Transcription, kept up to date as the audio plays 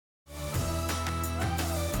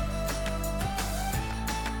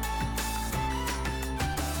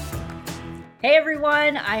Hey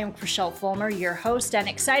everyone, I am Krachel Fulmer, your host, and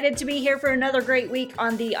excited to be here for another great week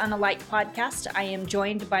on the Un+alike podcast. I am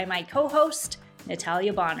joined by my co-host,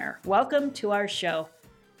 Natalia Bonner. Welcome to our show.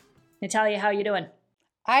 Natalia, how you doing?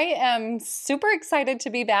 I am super excited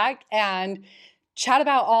to be back and chat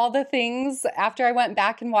about all the things after I went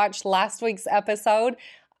back and watched last week's episode.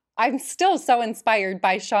 I'm still so inspired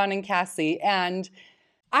by Sean and Cassie, and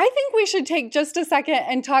I think we should take just a second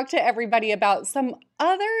and talk to everybody about some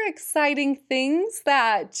other exciting things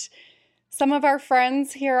that some of our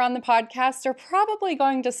friends here on the podcast are probably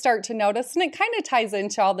going to start to notice. And it kind of ties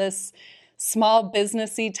into all this small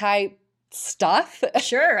businessy type stuff.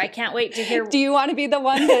 Sure, I can't wait to hear. Do you want to be the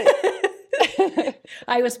one that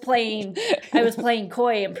I was playing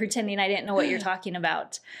coy and pretending I didn't know what you're talking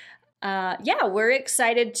about. Yeah, we're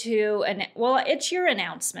excited to, it's your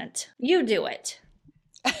announcement. You do it.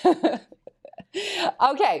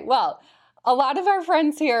 Okay, well, a lot of our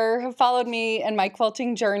friends here have followed me and my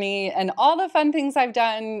quilting journey and all the fun things I've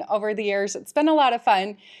done over the years. It's been a lot of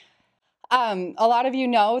fun. A lot of you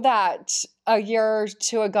know that a year or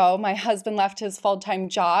two ago, my husband left his full-time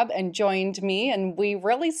job and joined me, and we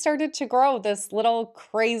really started to grow this little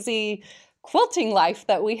crazy quilting life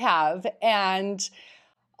that we have. And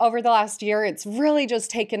over the last year, it's really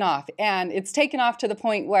just taken off, and it's taken off to the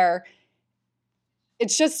point where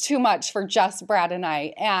it's just too much for just Brad and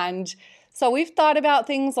I. And so we've thought about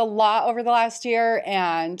things a lot over the last year,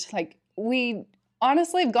 and we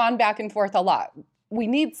honestly have gone back and forth a lot. We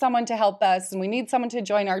need someone to help us and we need someone to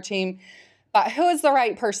join our team, but who is the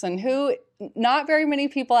right person? Not very many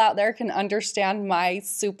people out there can understand my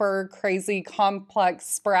super crazy, complex,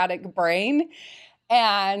 sporadic brain.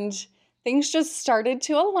 And things just started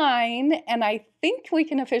to align, and I think we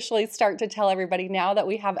can officially start to tell everybody now that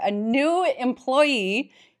we have a new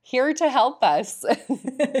employee here to help us.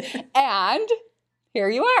 And here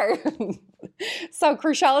you are. So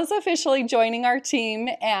Krachel is officially joining our team,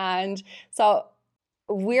 and so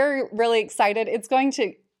we're really excited. It's going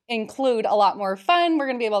to include a lot more fun. We're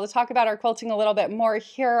going to be able to talk about our quilting a little bit more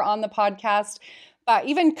here on the podcast, but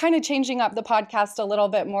even kind of changing up the podcast a little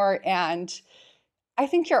bit more. And I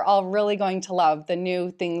think you're all really going to love the new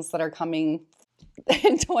things that are coming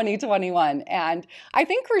in 2021. And I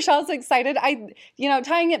think Krachel's excited.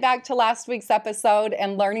 Tying it back to last week's episode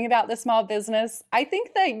and learning about the small business, I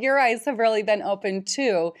think that your eyes have really been open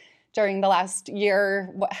too during the last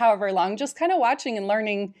year, however long, just kind of watching and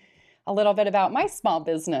learning a little bit about my small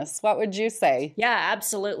business. What would you say? Yeah,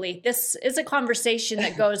 absolutely. This is a conversation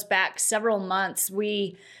that goes back several months.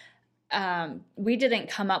 We didn't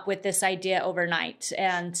come up with this idea overnight.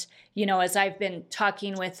 And, as I've been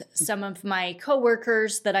talking with some of my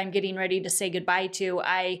coworkers that I'm getting ready to say goodbye to,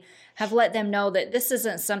 I have let them know that this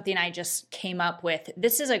isn't something I just came up with.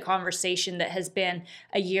 This is a conversation that has been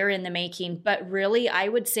a year in the making. But really, I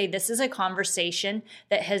would say this is a conversation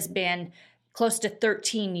that has been close to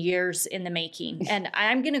 13 years in the making. And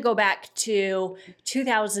I'm going to go back to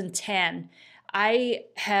 2010. I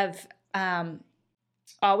have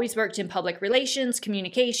always worked in public relations,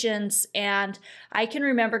 communications, and I can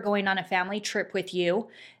remember going on a family trip with you,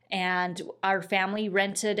 and our family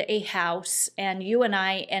rented a house, and you and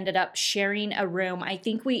I ended up sharing a room. I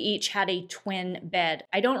think we each had a twin bed.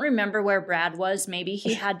 I don't remember where Brad was. Maybe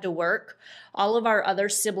he had to work. All of our other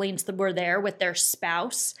siblings were there with their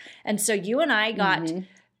spouse, and so you and I got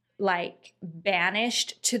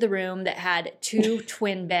banished to the room that had two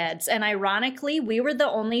twin beds. And ironically, we were the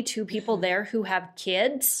only two people there who have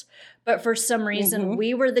kids, but for some reason,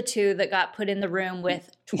 we were the two that got put in the room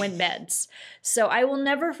with twin beds. So I will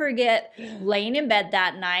never forget laying in bed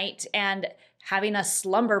that night and having a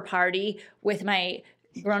slumber party with my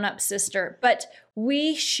grown-up sister. But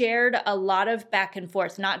we shared a lot of back and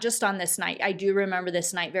forth, not just on this night. I do remember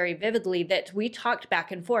this night very vividly, that we talked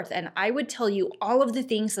back and forth, and I would tell you all of the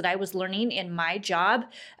things that I was learning in my job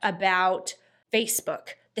about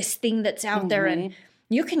Facebook, this thing that's out there, and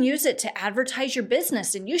you can use it to advertise your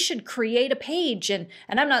business, and you should create a page. And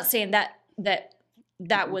I'm not saying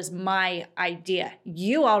that was my idea.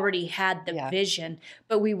 You already had the vision,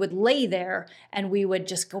 but we would lay there and we would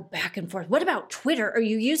just go back and forth. What about Twitter? Are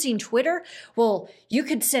you using Twitter? Well, you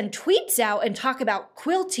could send tweets out and talk about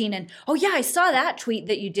quilting, and, oh yeah, I saw that tweet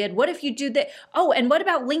that you did. What if you do that? Oh, and what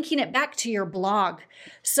about linking it back to your blog?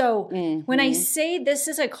 So when I say this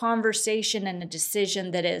is a conversation and a decision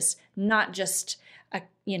that is not just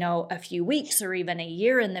a few weeks or even a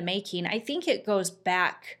year in the making, I think it goes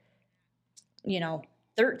back,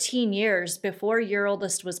 13 years before your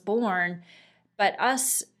oldest was born, but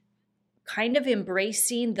us kind of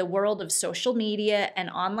embracing the world of social media and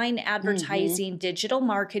online advertising, digital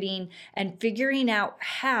marketing, and figuring out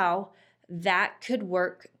how that could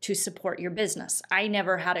work to support your business. I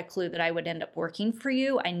never had a clue that I would end up working for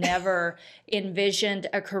you. I never envisioned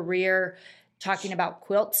a career talking about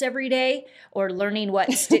quilts every day or learning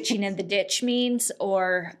what stitching in the ditch means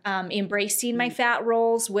or embracing my fat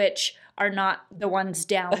rolls, which are not the ones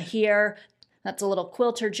down here. That's a little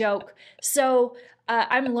quilter joke. So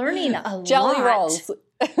I'm learning a Jelly lot. rolls.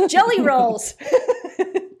 Jelly rolls.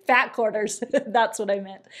 Fat quarters. That's what I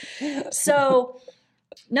meant. So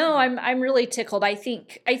no, I'm really tickled. I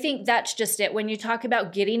think that's just it. When you talk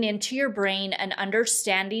about getting into your brain and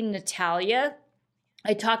understanding Natalia,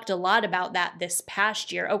 I talked a lot about that this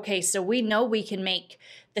past year. Okay, so we know we can make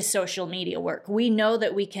the social media work. We know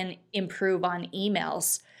that we can improve on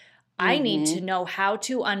emails. I need to know how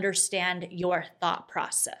to understand your thought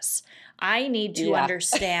process. I need to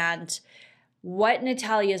understand what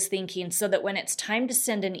Natalia is thinking so that when it's time to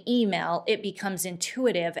send an email, it becomes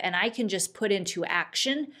intuitive and I can just put into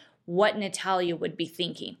action what Natalia would be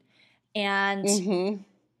thinking. And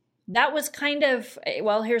that was kind of,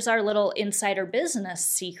 well, here's our little insider business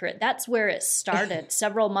secret. That's where it started.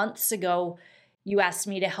 Several months ago, you asked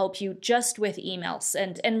me to help you just with emails.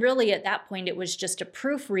 And really at that point, it was just a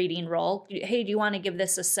proofreading role. Hey, do you want to give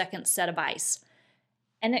this a second set of eyes?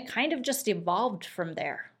 And it kind of just evolved from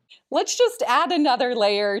there. Let's just add another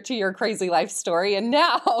layer to your crazy life story. And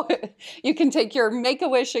now you can take your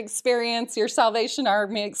Make-A-Wish experience, your Salvation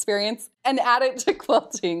Army experience, and add it to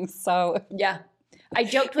quilting. So yeah, I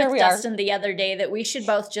joked with Dustin the other day that we should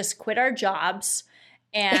both just quit our jobs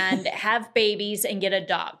and have babies and get a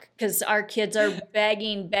dog because our kids are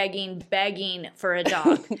begging for a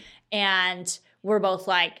dog. And we're both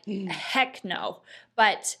like, heck no.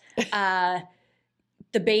 But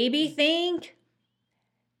the baby thing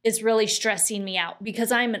is really stressing me out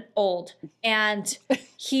because I'm old and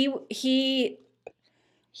he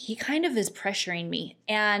kind of is pressuring me.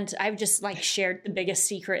 And I've just like shared the biggest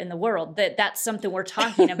secret in the world that that's something we're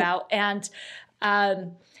talking about. And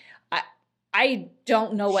I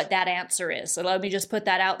don't know what that answer is. So let me just put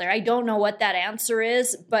that out there. I don't know what that answer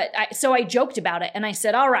is, but so I joked about it and I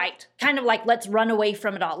said, all right, kind of like, let's run away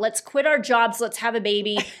from it all. Let's quit our jobs. Let's have a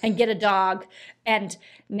baby and get a dog. And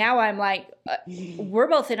now I'm like, we're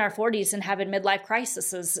both in our 40s and having midlife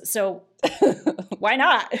crises. So why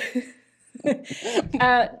not?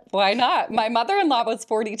 Why not? My mother-in-law was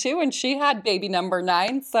 42 and she had baby number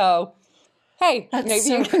 9. So, hey, that's maybe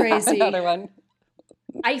so you can crazy. have another one.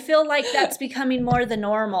 I feel like that's becoming more the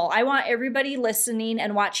normal. I want everybody listening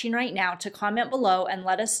and watching right now to comment below and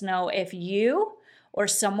let us know if you or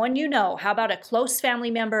someone you know, how about a close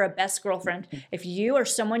family member, a best girlfriend, if you or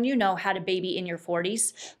someone you know had a baby in your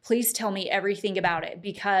 40s, please tell me everything about it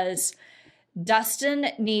because Dustin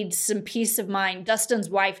needs some peace of mind. Dustin's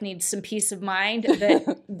wife needs some peace of mind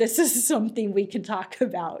that this is something we can talk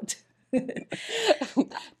about.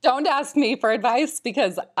 Don't ask me for advice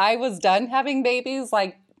because I was done having babies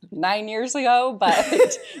like 9 years ago, but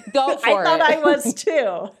go for it. I thought I was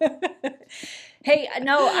too. Hey,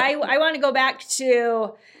 no, I want to go back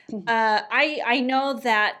to, I know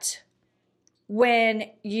that when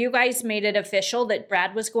you guys made it official that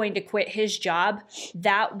Brad was going to quit his job,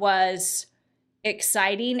 that was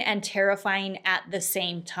exciting and terrifying at the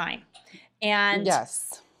same time. And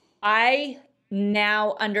yes, I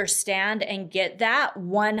now understand and get that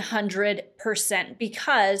 100%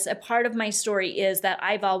 because a part of my story is that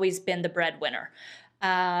I've always been the breadwinner.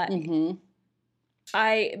 I'll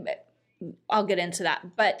get into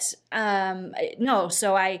that, but no.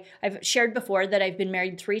 So I've shared before that I've been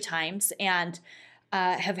married 3 times and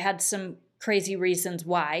have had some crazy reasons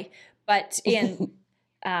why. But in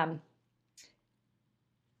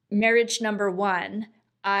marriage number 1,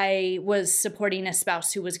 I was supporting a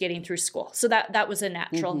spouse who was getting through school. So that was a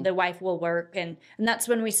natural. The wife will work. And that's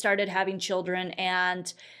when we started having children.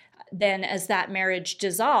 And then as that marriage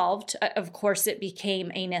dissolved, of course, it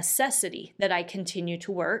became a necessity that I continue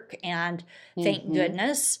to work. And thank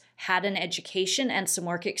goodness, had an education and some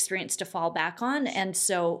work experience to fall back on. And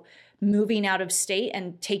so moving out of state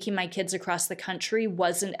and taking my kids across the country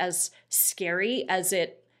wasn't as scary as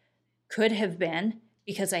it could have been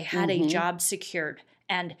because I had a job secured.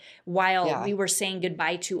 And while we were saying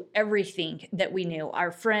goodbye to everything that we knew,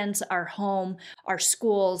 our friends, our home, our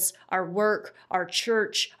schools, our work, our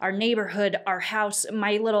church, our neighborhood, our house,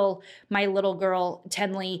 my little girl,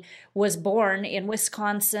 Tenley, was born in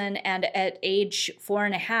Wisconsin and at age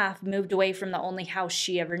 4.5 moved away from the only house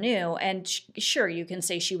she ever knew. And sure, you can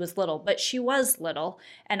say she was little, but she was little.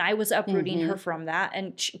 And I was uprooting her from that.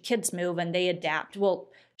 And kids move and they adapt. Well,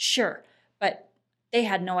 sure, but they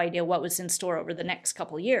had no idea what was in store over the next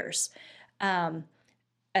couple of years.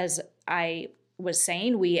 As I was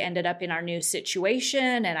saying, we ended up in our new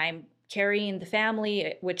situation, and I'm carrying the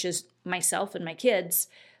family, which is myself and my kids.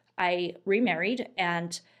 I remarried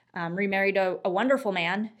and remarried a wonderful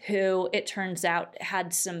man who, it turns out,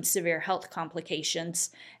 had some severe health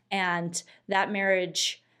complications. And that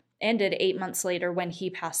marriage ended 8 months later when he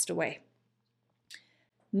passed away.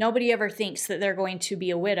 Nobody ever thinks that they're going to be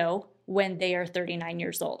a widow when they are 39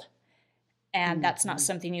 years old. And that's not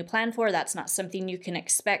something you plan for. That's not something you can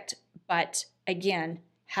expect. But again,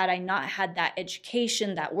 had I not had that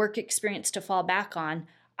education, that work experience to fall back on,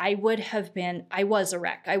 I was a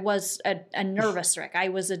wreck. I was a nervous wreck. I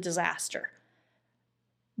was a disaster.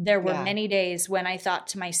 There were many days when I thought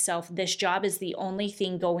to myself, this job is the only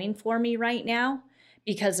thing going for me right now,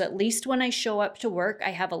 because at least when I show up to work,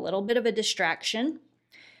 I have a little bit of a distraction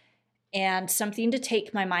and something to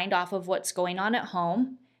take my mind off of what's going on at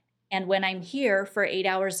home. And when I'm here for 8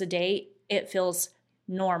 hours a day, it feels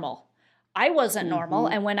normal. I wasn't normal.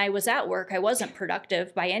 And when I was at work, I wasn't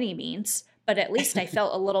productive by any means, but at least I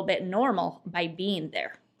felt a little bit normal by being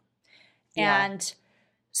there. Yeah. And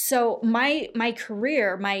so my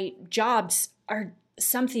career, my jobs are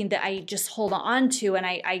something that I just hold on to, and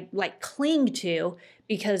I like cling to,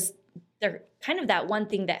 because they're kind of that one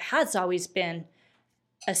thing that has always been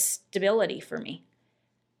a stability for me.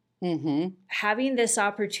 Having this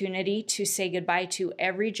opportunity to say goodbye to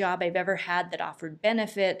every job I've ever had that offered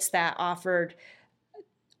benefits, that offered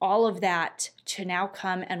all of that, to now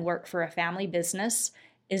come and work for a family business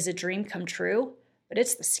is a dream come true, but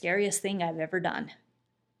it's the scariest thing I've ever done.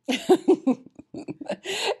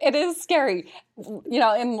 It is scary. You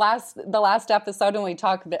know, in the last episode, when we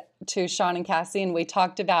talked to Sean and Cassie, and we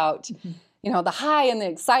talked about, you know, the high and the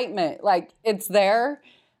excitement, like it's there.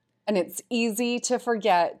 And it's easy to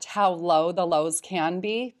forget how low the lows can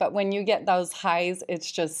be. But when you get those highs, it's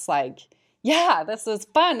just like, yeah, this is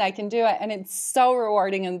fun. I can do it. And it's so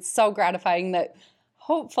rewarding and so gratifying that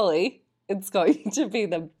hopefully it's going to be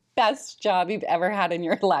the best job you've ever had in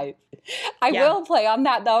your life. I will play on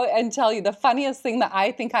that, though, and tell you the funniest thing that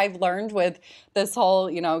I think I've learned with this whole,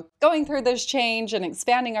 you know, going through this change and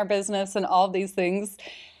expanding our business and all these things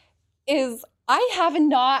is I have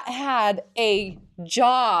not had a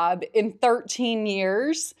job in 13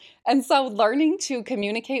 years. And so learning to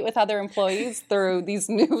communicate with other employees through these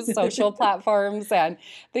new social platforms and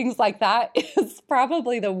things like that is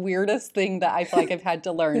probably the weirdest thing that I feel like I've had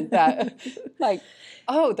to learn. That, like,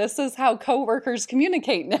 oh, this is how coworkers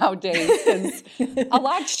communicate nowadays. Because a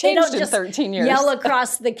lot's changed in 13 years. Yell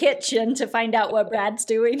across the kitchen to find out what Brad's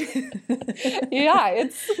doing. Yeah,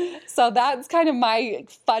 so that's kind of my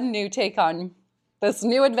fun new take on this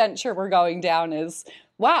new adventure we're going down is,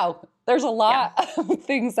 wow, there's a lot of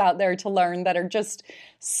things out there to learn that are just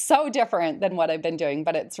so different than what I've been doing,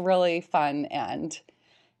 but it's really fun and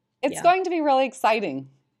it's going to be really exciting.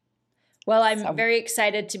 Well, I'm very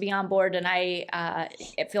excited to be on board, and I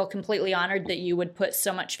feel completely honored that you would put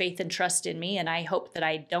so much faith and trust in me, and I hope that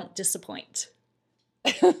I don't disappoint.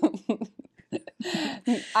 I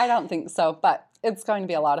don't think so, but it's going to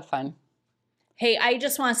be a lot of fun. Hey, I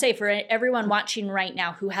just want to say, for everyone watching right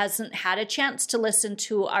now who hasn't had a chance to listen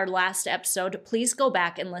to our last episode, please go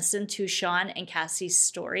back and listen to Sean and Cassie's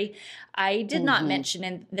story. I did not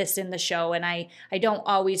mention this in the show, and I don't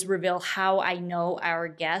always reveal how I know our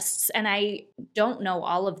guests, and I don't know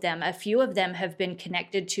all of them. A few of them have been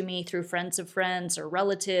connected to me through friends of friends or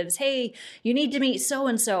relatives. Hey, you need to meet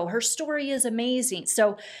so-and-so. Her story is amazing.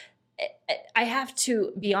 So I have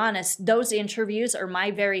to be honest, those interviews are my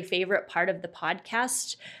very favorite part of the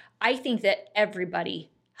podcast. I think that everybody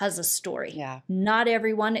has a story. Yeah. Not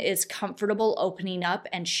everyone is comfortable opening up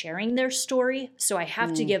and sharing their story. So I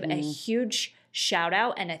have to give a huge shout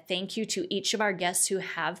out and a thank you to each of our guests who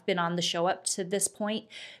have been on the show up to this point,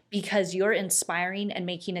 because you're inspiring and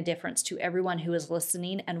making a difference to everyone who is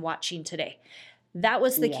listening and watching today. That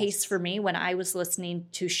was the case for me when I was listening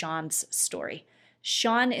to Sean's story.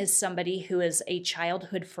 Sean is somebody who is a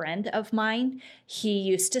childhood friend of mine. He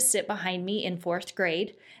used to sit behind me in 4th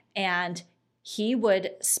grade, and he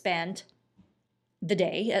would spend the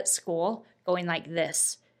day at school going like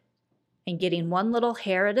this and getting one little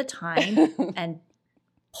hair at a time and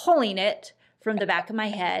pulling it from the back of my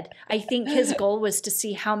head. I think his goal was to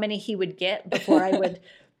see how many he would get before I would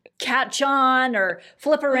catch on or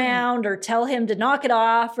flip around or tell him to knock it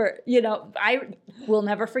off, or, you know, I will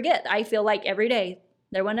never forget. I feel like every day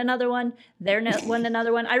there went another one, there went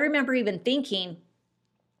another one. I remember even thinking,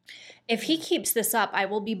 if he keeps this up, I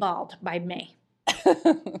will be bald by May.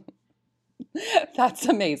 That's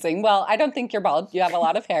amazing. Well, I don't think you're bald. You have a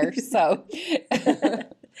lot of hair, so.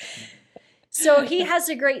 So he has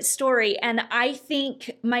a great story. And I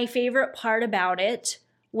think my favorite part about it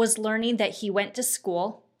was learning that he went to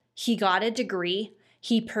school, he got a degree,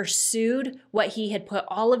 he pursued what he had put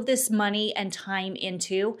all of this money and time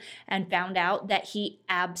into, and found out that he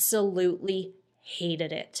absolutely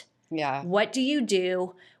hated it. Yeah. What do you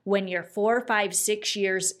do when you're 4, 5, 6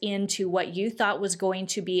 years into what you thought was going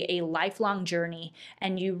to be a lifelong journey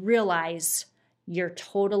and you realize you're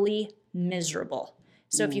totally miserable?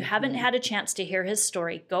 So if you haven't had a chance to hear his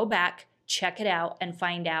story, go back, check it out, and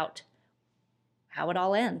find out how it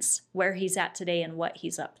all ends, where he's at today and what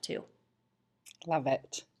he's up to. Love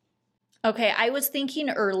it. Okay, I was thinking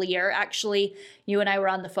earlier, actually, you and I were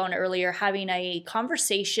on the phone earlier having a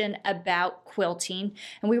conversation about quilting,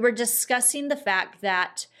 and we were discussing the fact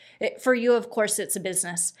that for you, of course, it's a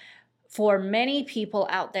business. For many people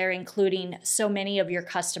out there, including so many of your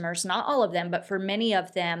customers, not all of them, but for many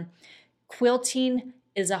of them, quilting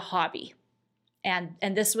is a hobby. And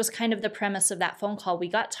this was kind of the premise of that phone call. We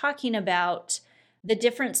got talking about the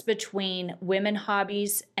difference between women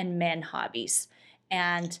hobbies and men hobbies.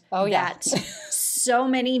 And that so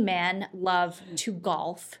many men love to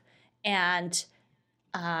golf. And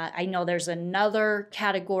I know there's another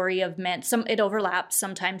category of men. It overlaps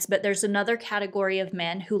sometimes, but there's another category of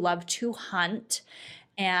men who love to hunt.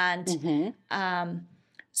 And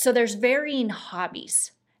so there's varying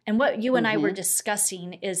hobbies. And what you and I were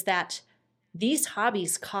discussing is that these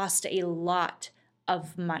hobbies cost a lot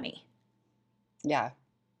of money. Yeah.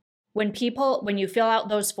 When you fill out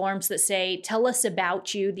those forms that say, tell us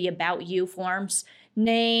about you, the about you forms,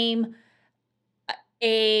 name,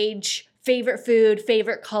 age, favorite food,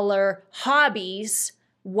 favorite color, hobbies,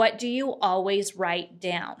 what do you always write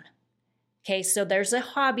down? Okay, so there's a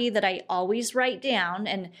hobby that I always write down,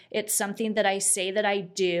 and it's something that I say that I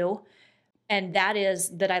do, and that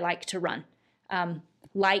is that I like to run.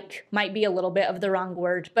 Like might be a little bit of the wrong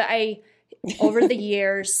word, but I, over the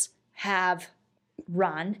years, have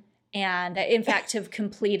run. And in fact, have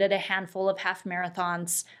completed a handful of half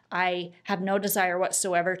marathons. I have no desire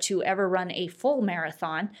whatsoever to ever run a full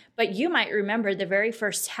marathon. But you might remember the very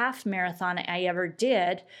first half marathon I ever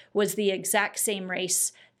did was the exact same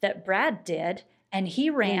race that Brad did. And he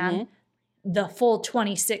ran the full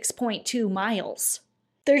 26.2 miles.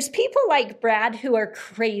 There's people like Brad who are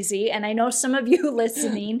crazy. And I know some of you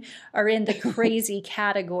listening are in the crazy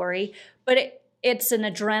category. But it's an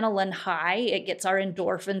adrenaline high. It gets our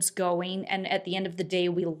endorphins going. And at the end of the day,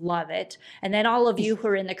 we love it. And then all of you who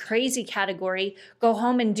are in the crazy category go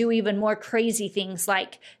home and do even more crazy things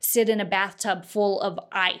like sit in a bathtub full of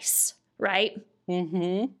ice, right?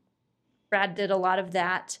 Brad did a lot of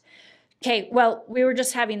that. Okay, well, we were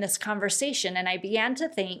just having this conversation and I began to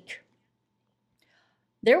think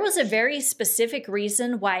there was a very specific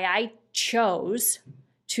reason why I chose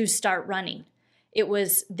to start running. It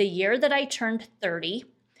was the year that I turned 30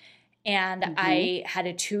 and I had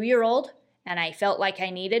a 2-year-old and I felt like I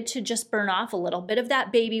needed to just burn off a little bit of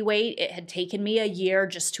that baby weight. It had taken me a year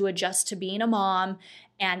just to adjust to being a mom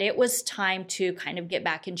and it was time to kind of get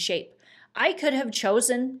back in shape. I could have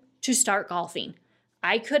chosen to start golfing.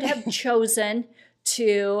 I could have chosen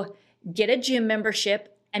to get a gym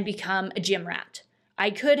membership and become a gym rat.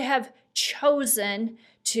 I could have chosen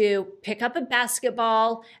to pick up a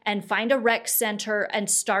basketball and find a rec center and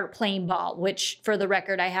start playing ball, which for the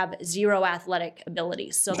record, I have 0 athletic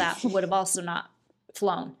abilities. So that would have also not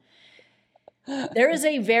flown. There is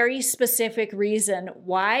a very specific reason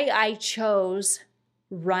why I chose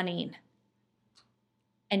running.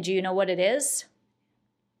 And do you know what it is?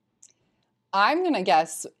 I'm going to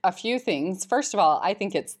guess a few things. First of all, I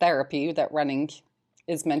think it's therapy, that running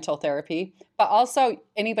is mental therapy, but also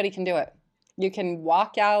anybody can do it. You can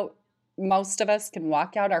walk out, most of us can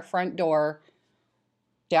walk out our front door,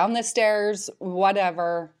 down the stairs,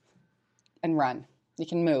 whatever, and run. You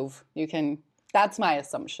can move. That's my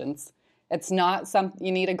assumptions. It's not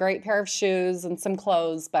you need a great pair of shoes and some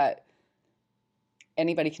clothes, but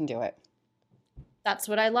anybody can do it. That's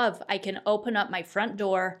what I love. I can open up my front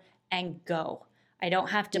door and go. I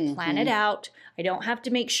don't have to plan it out. I don't have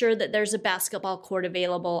to make sure that there's a basketball court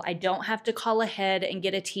available. I don't have to call ahead and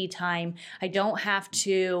get a tee time. I don't have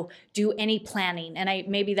to do any planning. And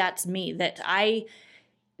maybe that's me, that I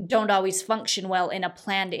don't always function well in a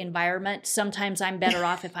planned environment. Sometimes I'm better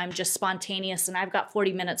off if I'm just spontaneous and I've got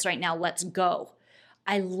 40 minutes right now, let's go.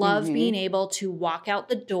 I love being able to walk out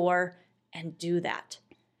the door and do that.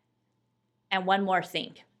 And one more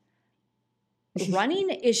thing.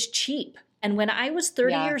 Running is cheap. And when I was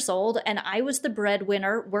 30 years old and I was the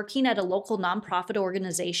breadwinner working at a local nonprofit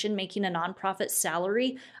organization, making a nonprofit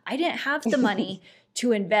salary, I didn't have the money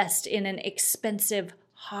to invest in an expensive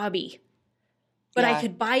hobby. but I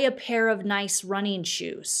could buy a pair of nice running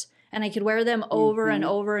shoes and I could wear them over and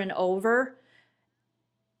over and over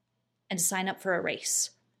and sign up for a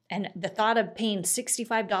race. And the thought of paying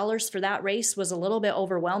 $65 for that race was a little bit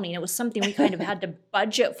overwhelming. It was something we kind of had to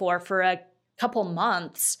budget for a couple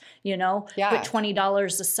months, put $20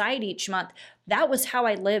 aside each month. That was how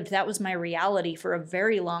I lived. That was my reality for a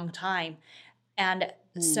very long time. And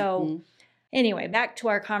so anyway, back to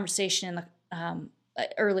our conversation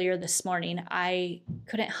earlier this morning, I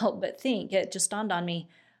couldn't help but think, it just dawned on me,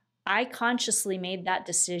 I consciously made that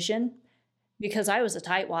decision because I was a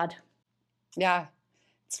tightwad. Yeah.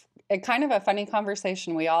 It's kind of a funny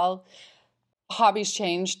conversation. Hobbies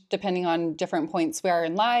change depending on different points we are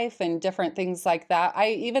in life and different things like that.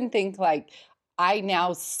 I even think like I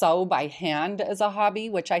now sew by hand as a hobby,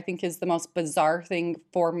 which I think is the most bizarre thing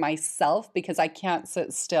for myself because I can't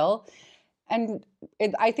sit still. And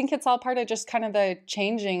I think it's all part of just kind of the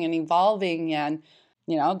changing and evolving. And,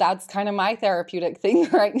 that's kind of my therapeutic thing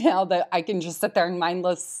right now, that I can just sit there and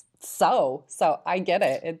mindless sew. So I get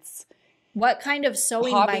it. What kind of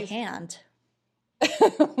sewing by hand?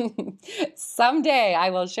 Someday I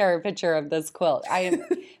will share a picture of this quilt.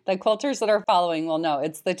 The quilters that are following will know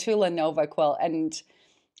it's the Tula Nova quilt, and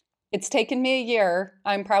it's taken me a year.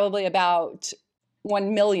 I'm probably about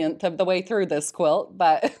 1/1,000,000th of the way through this quilt,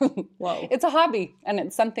 but it's a hobby and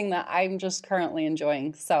it's something that I'm just currently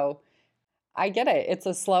enjoying. So I get it. It's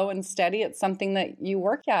a slow and steady. It's something that you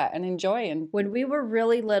work at and enjoy. And when we were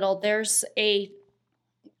really little, there's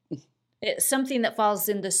it's something that falls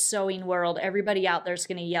in the sewing world. Everybody out there is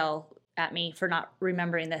going to yell at me for not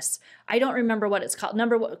remembering this. I don't remember what it's called.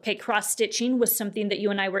 Cross stitching was something that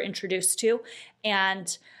you and I were introduced to.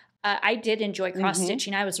 And I did enjoy cross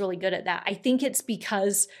stitching. I was really good at that. I think it's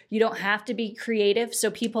because you don't have to be creative.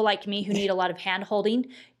 So people like me who need a lot of hand holding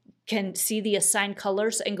can see the assigned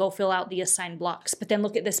colors and go fill out the assigned blocks. But then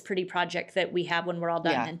look at this pretty project that we have when we're all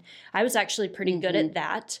done. Yeah. And I was actually pretty good at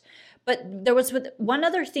that. But there was one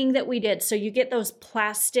other thing that we did. So you get those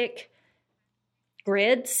plastic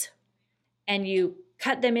grids and you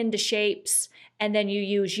cut them into shapes, and then you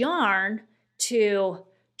use yarn to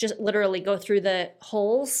just literally go through the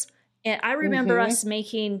holes. And I remember us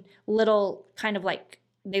making little kind of like,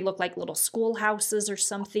 they look like little schoolhouses or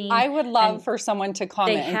something. I would love for someone to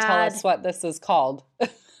comment and tell us what this is called.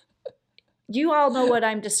 You all know what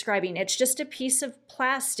I'm describing. It's just a piece of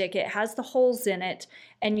plastic. It has the holes in it,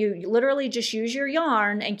 and you literally just use your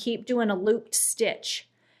yarn and keep doing a looped stitch.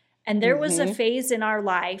 And there was a phase in our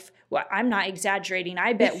life, well, I'm not exaggerating,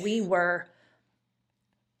 I bet we were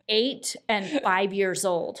 8 and 5 years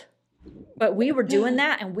old. But we were doing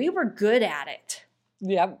that, and we were good at it.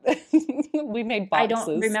 Yep. We made boxes. I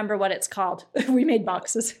don't remember what it's called. We made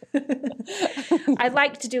boxes. I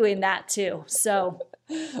liked doing that too. So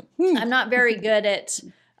I'm not very good at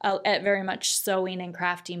very much sewing and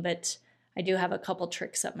crafting, but I do have a couple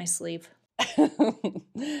tricks up my sleeve.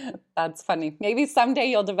 That's funny. Maybe someday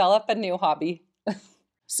you'll develop a new hobby.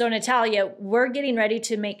 So Natalia, we're getting ready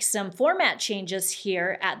to make some format changes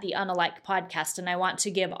here at the Un+alike podcast, and I want to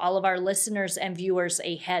give all of our listeners and viewers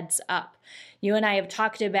a heads up. You and I have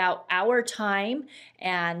talked about our time,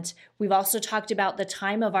 and we've also talked about the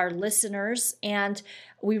time of our listeners, and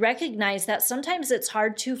we recognize that sometimes it's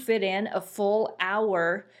hard to fit in a full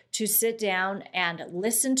hour to sit down and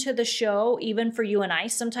listen to the show. Even for you and I,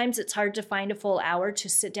 sometimes it's hard to find a full hour to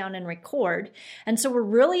sit down and record. And so we're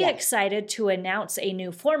really excited to announce a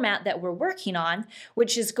new format that we're working on,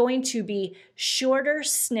 which is going to be shorter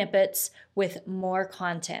snippets with more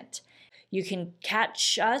content. You can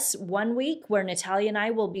catch us one week where Natalia and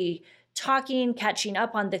I will be catching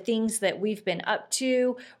up on the things that we've been up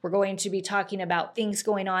to. We're going to be talking about things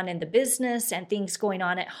going on in the business and things going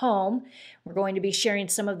on at home. We're going to be sharing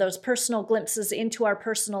some of those personal glimpses into our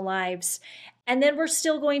personal lives. And then we're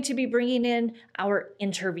still going to be bringing in our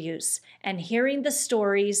interviews and hearing the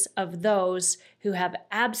stories of those who have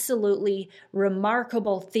absolutely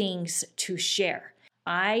remarkable things to share.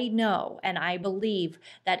 I know and I believe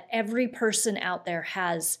that every person out there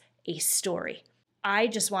has a story. I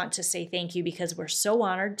just want to say thank you because we're so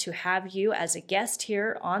honored to have you as a guest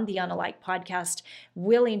here on the Un+alike podcast,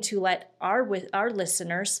 willing to let our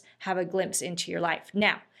listeners have a glimpse into your life.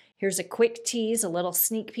 Now, here's a quick tease, a little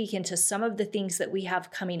sneak peek into some of the things that we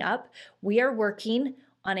have coming up. We are working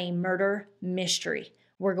on a murder mystery.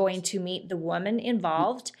 We're going to meet the woman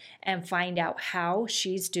involved and find out how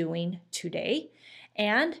she's doing today.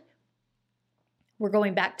 And we're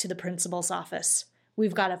going back to the principal's office.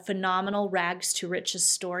 We've got a phenomenal rags to riches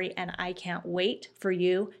story, and I can't wait for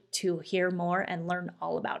you to hear more and learn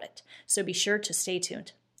all about it. So be sure to stay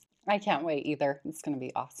tuned. I can't wait either. It's going to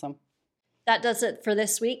be awesome. That does it for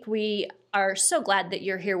this week. We are so glad that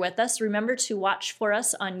you're here with us. Remember to watch for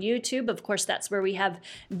us on YouTube. Of course, that's where we have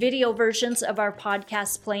video versions of our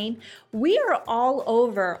podcasts playing. We are all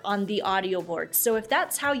over on the audio board. So if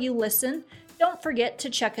that's how you listen, don't forget to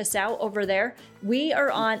check us out over there. We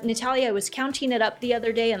are on, Natalia, I was counting it up the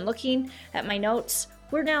other day and looking at my notes.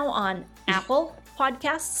 We're now on Apple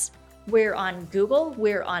Podcasts. We're on Google.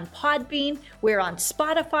 We're on Podbean. We're on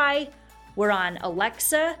Spotify. We're on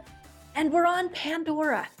Alexa. And we're on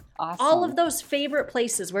Pandora. Awesome. All of those favorite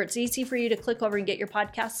places where it's easy for you to click over and get your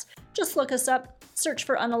podcasts. Just look us up, search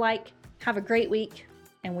for un+alike. Have a great week,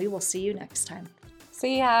 and we will see you next time.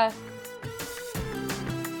 See ya.